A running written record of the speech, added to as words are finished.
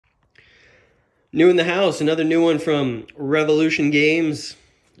New in the house, another new one from Revolution Games.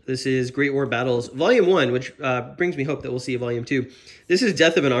 This is Great War Battles, Volume 1, which brings me hope that we'll see a Volume 2. This is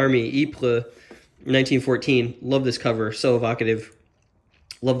Death of an Army, Ypres, 1914. Love this cover, so evocative.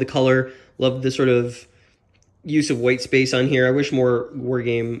 Love the color, love the sort of use of white space on here. I wish more war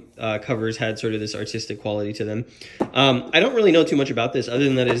game covers had sort of this artistic quality to them. I don't really know too much about this, other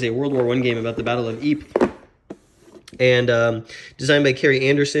than that it is a World War I game about the Battle of Ypres. And designed by Kerry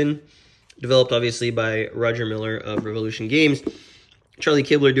Anderson. Developed, obviously, by Roger Miller of Revolution Games. Charlie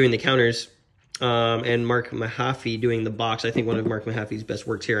Kibler doing the counters. And Mark Mahaffey doing the box. I think one of Mark Mahaffey's best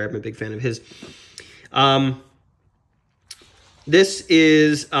works here. I'm a big fan of his. This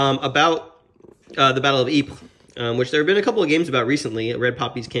is about the Battle of Ypres, which there have been a couple of games about recently. Red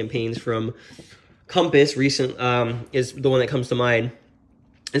Poppy's campaigns from Compass recent is the one that comes to mind.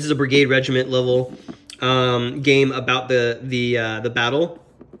 This is a brigade regiment level game about the battle.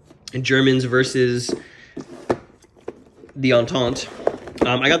 Germans versus the Entente.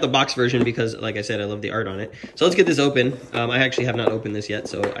 I got the box version because, like I said, I love the art on it. So let's get this open. I actually have not opened this yet,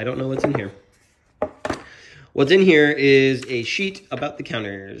 so I don't know what's in here. What's in here is a sheet about the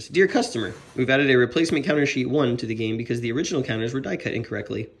counters. Dear customer, we've added a replacement counter sheet 1 to the game because the original counters were die cut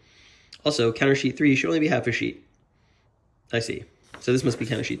incorrectly. Also, counter sheet 3 should only be half a sheet. I see. So this must be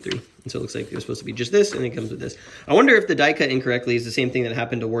counter sheet 3. And so it looks like it was supposed to be just this, and it comes with this. I wonder if the die cut incorrectly is the same thing that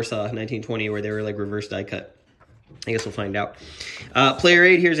happened to Warsaw 1920, where they were like reverse die cut. I guess we'll find out. Player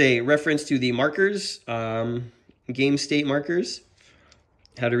aid, here's a reference to the markers, game state markers,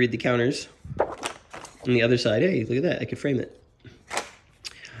 how to read the counters. On the other side, hey, look at that, I could frame it.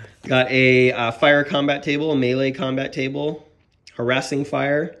 Got a fire combat table, a melee combat table, harassing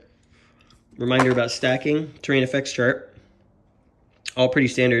fire, reminder about stacking, terrain effects chart. All pretty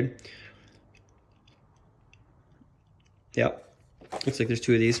standard. Yep. Looks like there's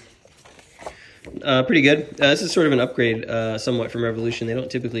 2 of these. Pretty good. This is sort of an upgrade somewhat from Revolution. They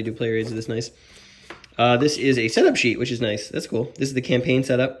don't typically do player aids this nice. This is a setup sheet, which is nice. That's cool. This is the campaign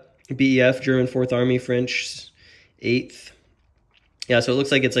setup. BEF, German 4th Army, French 8th. Yeah, so it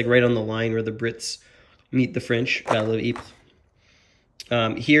looks like it's like right on the line where the Brits meet the French, Battle of Ypres.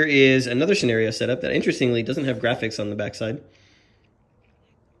 Here is another scenario setup that, interestingly, doesn't have graphics on the backside.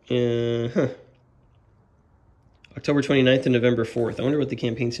 October 29th and November 4th. I wonder what the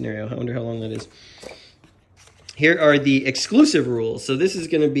campaign scenario, I wonder how long that is. Here are the exclusive rules. So this is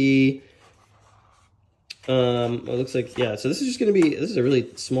going to be, it looks like, yeah, so this is just going to be, this is a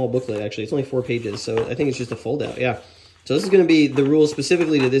really small booklet, actually. It's only 4 pages, so I think it's just a fold-out, yeah. So this is going to be the rules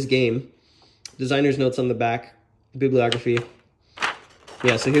specifically to this game. Designer's notes on the back, bibliography.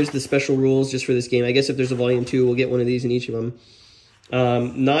 Yeah, so here's the special rules just for this game. I guess if there's a volume 2, we'll get one of these in each of them.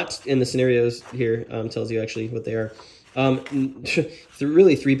 Not in the scenarios here, tells you actually what they are.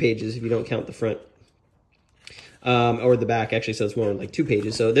 Really 3 pages if you don't count the front. Or the back, actually, so it's more like 2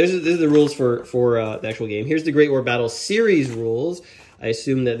 pages. So these are the rules for the actual game. Here's the Great War Battle series rules. I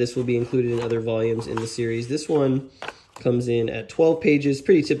assume that this will be included in other volumes in the series. This one comes in at 12 pages,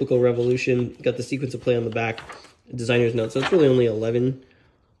 pretty typical Revolution. Got the sequence of play on the back, designer's notes. So it's really only 11.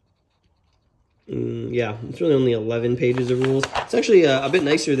 Yeah, it's really only 11 pages of rules. It's actually a bit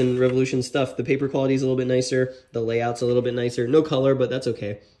nicer than Revolution stuff. The paper quality is a little bit nicer. The layout's a little bit nicer. No color, but that's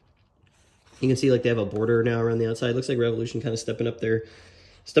okay. You can see like they have a border now around the outside. Looks like Revolution kind of stepping up their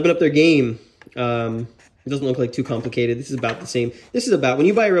game. It doesn't look like too complicated. This is about the same. This is about, when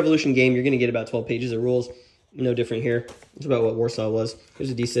you buy a Revolution game, you're going to get about 12 pages of rules. No different here. It's about what Warsaw was. Here's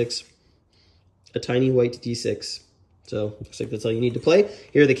a D6. A tiny white D6. So looks like that's all you need to play.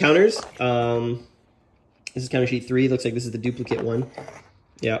 Here are the counters. This is counter sheet 3. Looks like this is the duplicate one.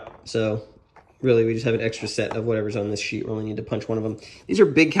 Yeah, so really we just have an extra set of whatever's on this sheet. We only need to punch one of them. These are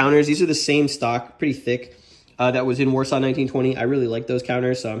big counters. These are the same stock, pretty thick, that was in Warsaw 1920. I really like those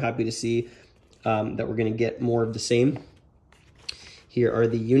counters, so I'm happy to see that we're going to get more of the same. Here are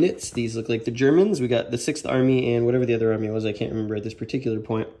the units. These look like the Germans. We got the 6th Army and whatever the other army was. I can't remember at this particular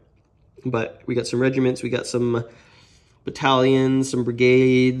point. But we got some regiments. We got some battalions, some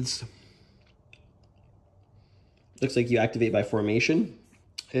brigades. Looks like you activate by formation,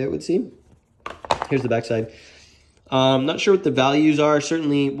 it would seem. Here's the backside. Not sure what the values are.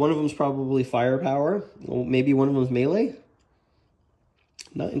 Certainly one of them is probably firepower. Well, maybe one of them is melee.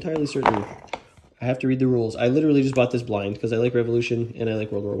 Not entirely certain. I have to read the rules. I literally just bought this blind because I like Revolution and I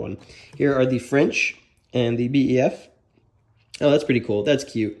like World War I. Here are the French and the BEF. Oh, that's pretty cool. That's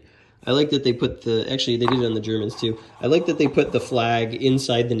cute. I like that they put the, actually they did it on the Germans too. I like that they put the flag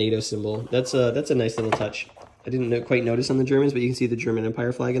inside the NATO symbol. That's a nice little touch. I didn't quite notice on the Germans, but you can see the German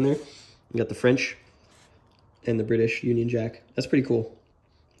Empire flag in there. You got the French and the British Union Jack. That's pretty cool.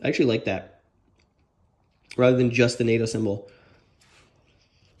 I actually like that. rather than just the NATO symbol.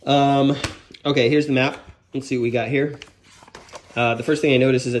 Okay, here's the map. Let's see what we got here. The first thing I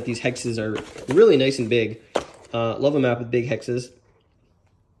notice is that these hexes are really nice and big. Love a map with big hexes.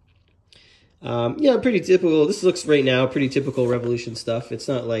 Yeah, pretty typical. This looks right now pretty typical Revolution stuff. It's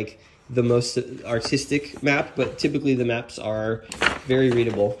not like the most artistic map, but typically the maps are very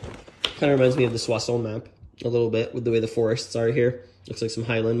readable. Kind of reminds me of the Soissons map a little bit with the way the forests are here. Looks like some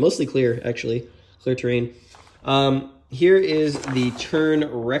highland, mostly clear actually, clear terrain. Here is the turn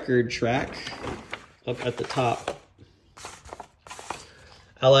record track up at the top.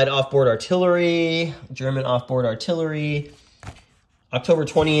 Allied offboard artillery, German offboard artillery, October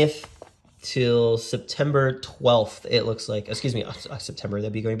 20th till September 12th, it looks like. Excuse me, September,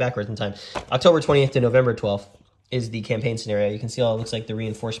 that'd be going backwards in time. October 20th to November 12th is the campaign scenario. You can see all it looks like the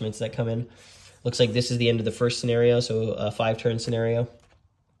reinforcements that come in. Looks like this is the end of the first scenario, so a 5-turn scenario.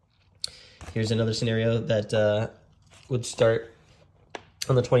 Here's another scenario that would start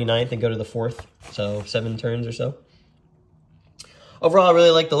on the 29th and go to the 4th, so 7 turns or so. Overall, I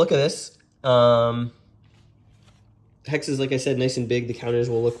really like the look of this. Hexes, like I said, nice and big. The counters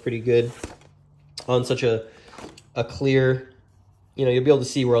will look pretty good on such a clear, you know, you'll be able to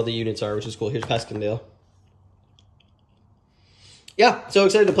see where all the units are, which is cool. Here's Passchendaele. Yeah, so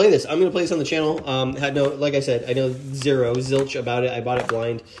excited to play this. I'm going to play this on the channel. Had no, like I said, I know zilch about it. I bought it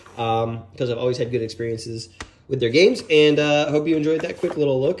blind because I've always had good experiences with their games. And I hope you enjoyed that quick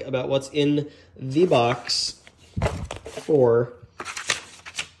little look about what's in the box for...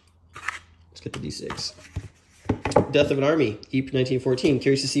 Let's get the D6. Death of an Army, Ypres 1914.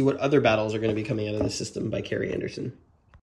 Curious to see what other battles are going to be coming out of this system by Kerry Anderson.